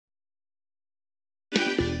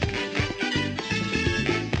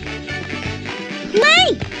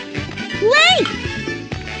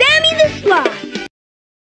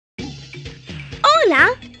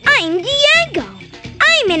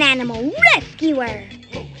animal rescuer.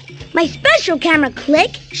 My special camera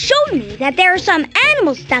click showed me that there are some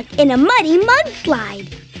animals stuck in a muddy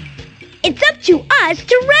mudslide. It's up to us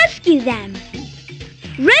to rescue them.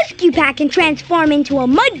 Rescue Pack can transform into a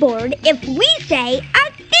mudboard if we say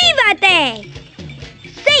Actívate.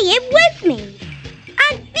 Say it with me.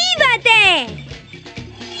 Actívate.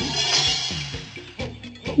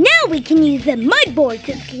 Now we can use the mudboard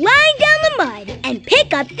to slide down the mud and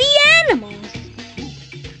pick up the animals.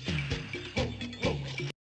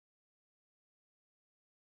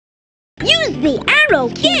 Use the arrow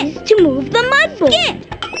keys to move the mudboard.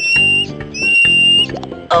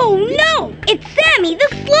 Oh no! It's Sammy the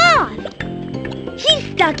Sloth! He's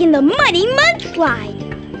stuck in the muddy mudslide.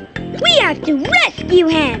 We have to rescue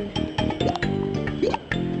him.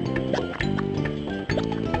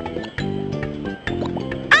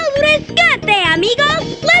 Al rescate, amigos!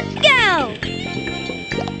 Let's go!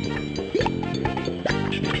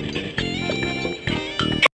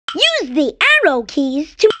 Use the arrow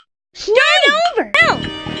keys to start over. Help!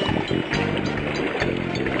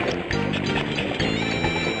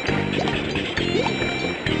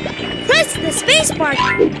 Press the space bar.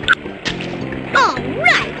 All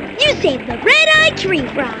right, you saved the red-eyed tree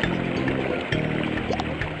frog.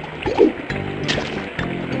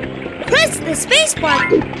 Press the space bar.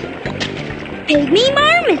 Pygmy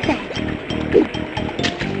marmoset.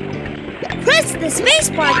 Press the space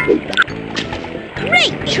bar.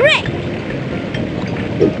 Great trick.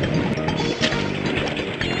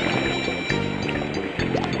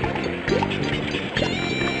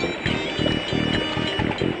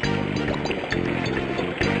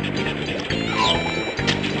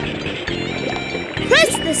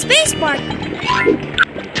 Press the space bar.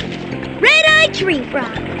 Red-eyed tree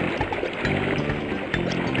frog.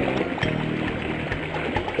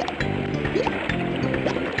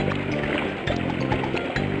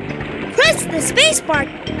 Press the space bar.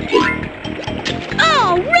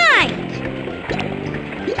 All right.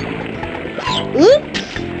 Oops.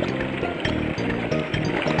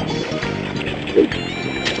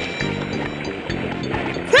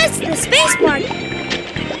 Press the space bar.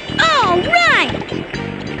 All right.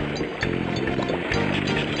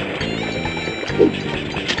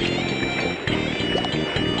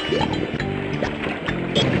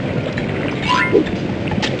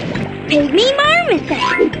 Pygmy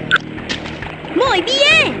marmoset. Muy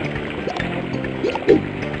bien.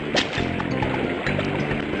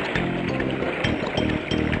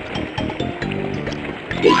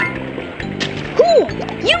 Cool.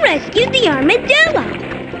 You rescued the armadillo.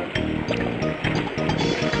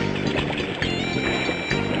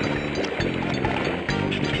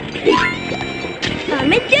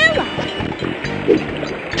 Armadillo.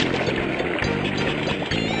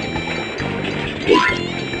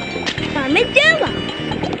 Armadillo.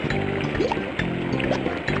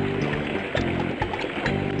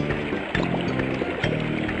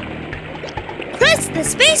 Press the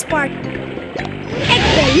space bar.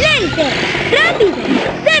 Excelente! Rápido!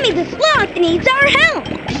 Sammy the Sloth needs our help.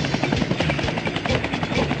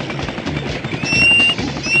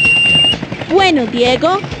 Bueno,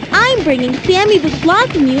 Diego, I'm bringing Sammy the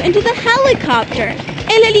Sloth and you into the helicopter.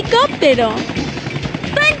 El helicóptero.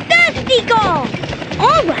 Fantástico!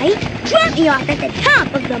 All right, drop me off at the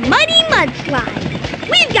top of the muddy mudslide.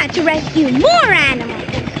 We've got to rescue more animals.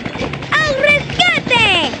 Al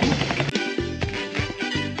rescate!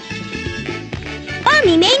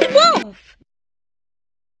 Mommy named Wolf.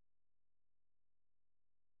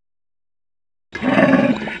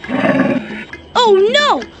 Oh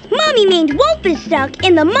no! Mommy named Wolf is stuck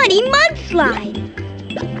in the muddy mudslide.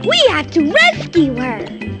 We have to rescue her.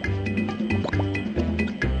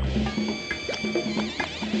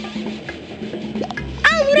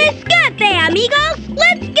 Al rescate, amigos!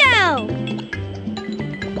 Let's go!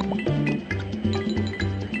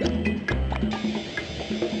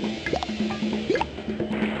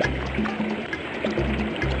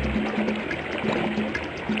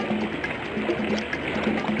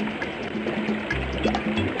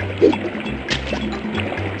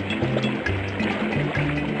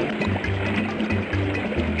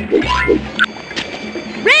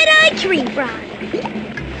 Red-eyed tree frog.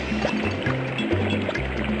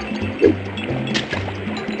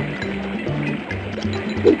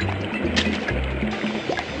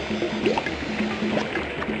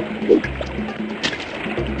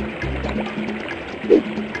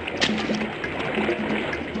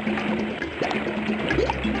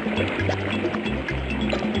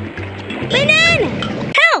 Banana!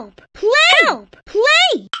 Help! Play! Help!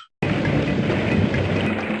 Play!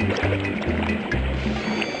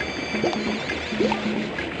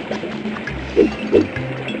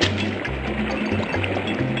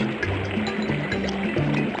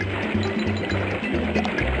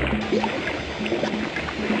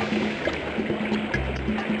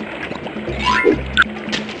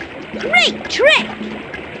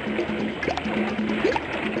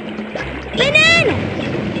 Bananas!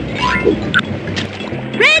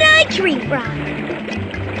 Red-eye tree frog!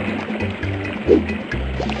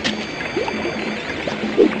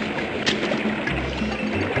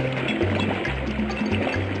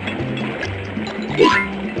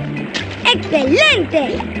 ¡Excelente!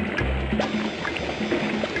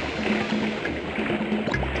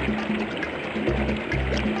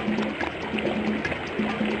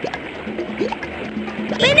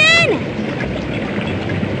 ¡Banana!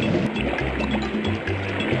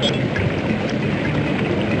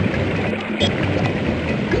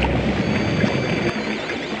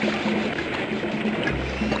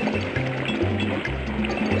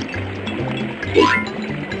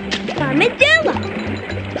 Armadillo!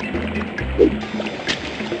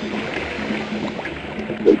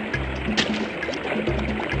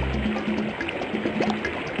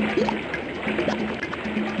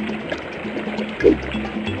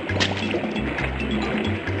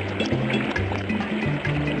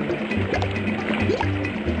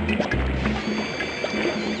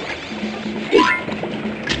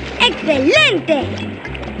 ¡Excelente!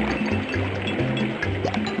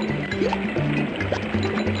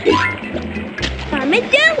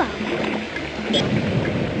 Armadillo!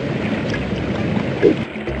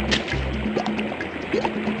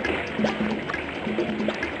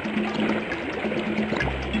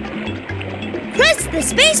 Press the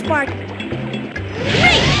spacebar.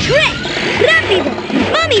 Great trick! Rápido!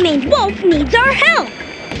 Mommy Maned Wolf needs our help!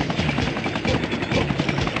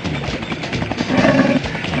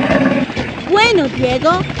 Bueno,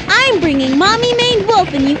 Diego, I'm bringing Mommy Maned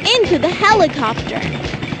Wolf and you into the helicopter.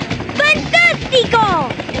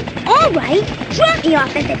 Fantastico! All right, drop me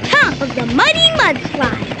off at the top of the muddy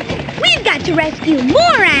mudslide. We've got to rescue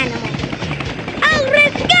more animals. Al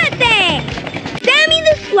rescate! Sammy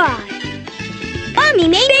the Sloth. Mommy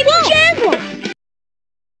Maned Wolf. Jaguar.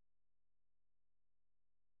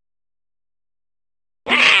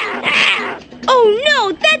 Oh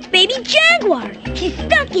no, that's baby Jaguar. He's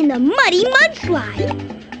stuck in the muddy mudslide.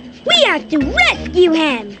 We have to rescue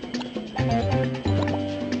him.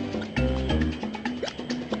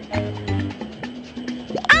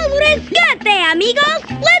 Al rescate, amigos.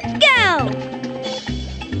 Let's go.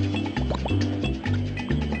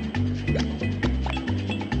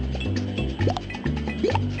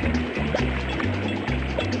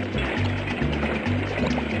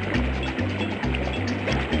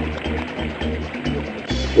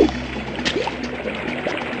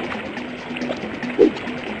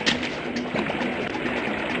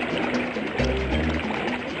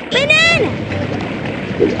 Banana!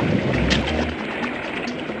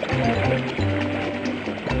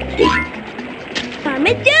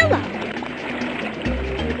 Armadillo!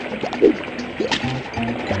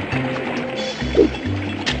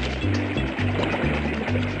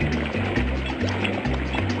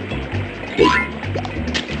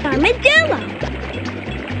 Armadillo!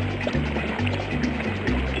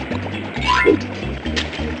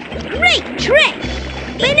 Great trick!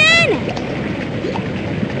 Banana!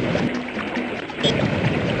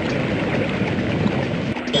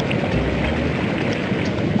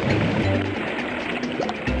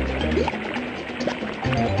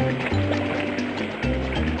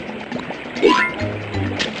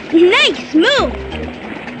 Nice move!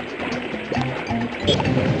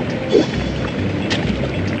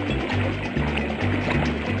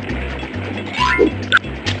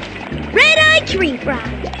 Red-eye tree frog.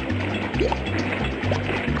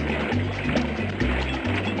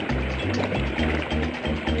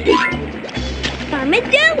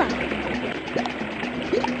 Armadillo.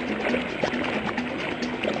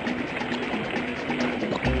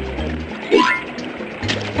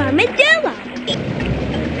 Armadillo.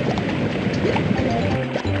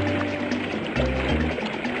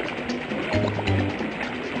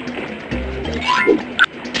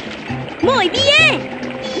 Muy bien.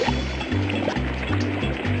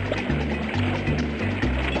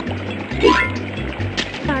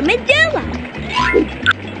 Armadillo.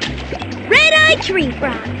 Red-eye tree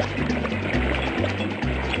frog.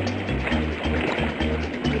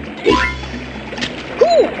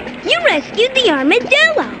 Cool! You rescued the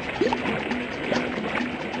armadillo.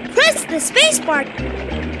 Press the spacebar.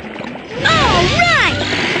 All right!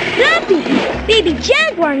 Rápido! Baby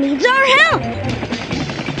Jaguar needs our help.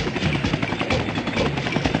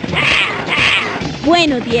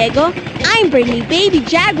 Bueno, Diego, I'm bringing baby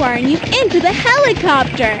Jaguar and you into the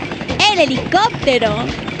helicopter. El helicóptero.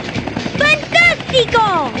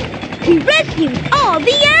 Fantastico! We rescued all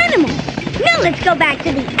the animals. Now let's go back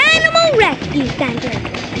to the Animal Rescue Center.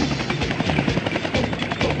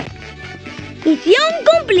 Misión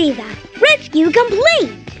cumplida. Rescue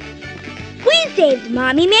complete. We saved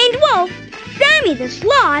Mommy Maned Wolf, Sammy the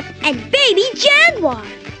Sloth, and Baby Jaguar.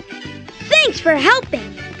 Thanks for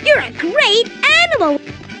helping. You're a great animal.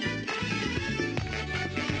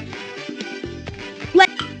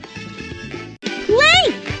 Let's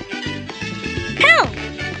play. Help!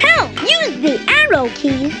 Help! Use the arrow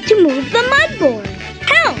keys to move the mud board.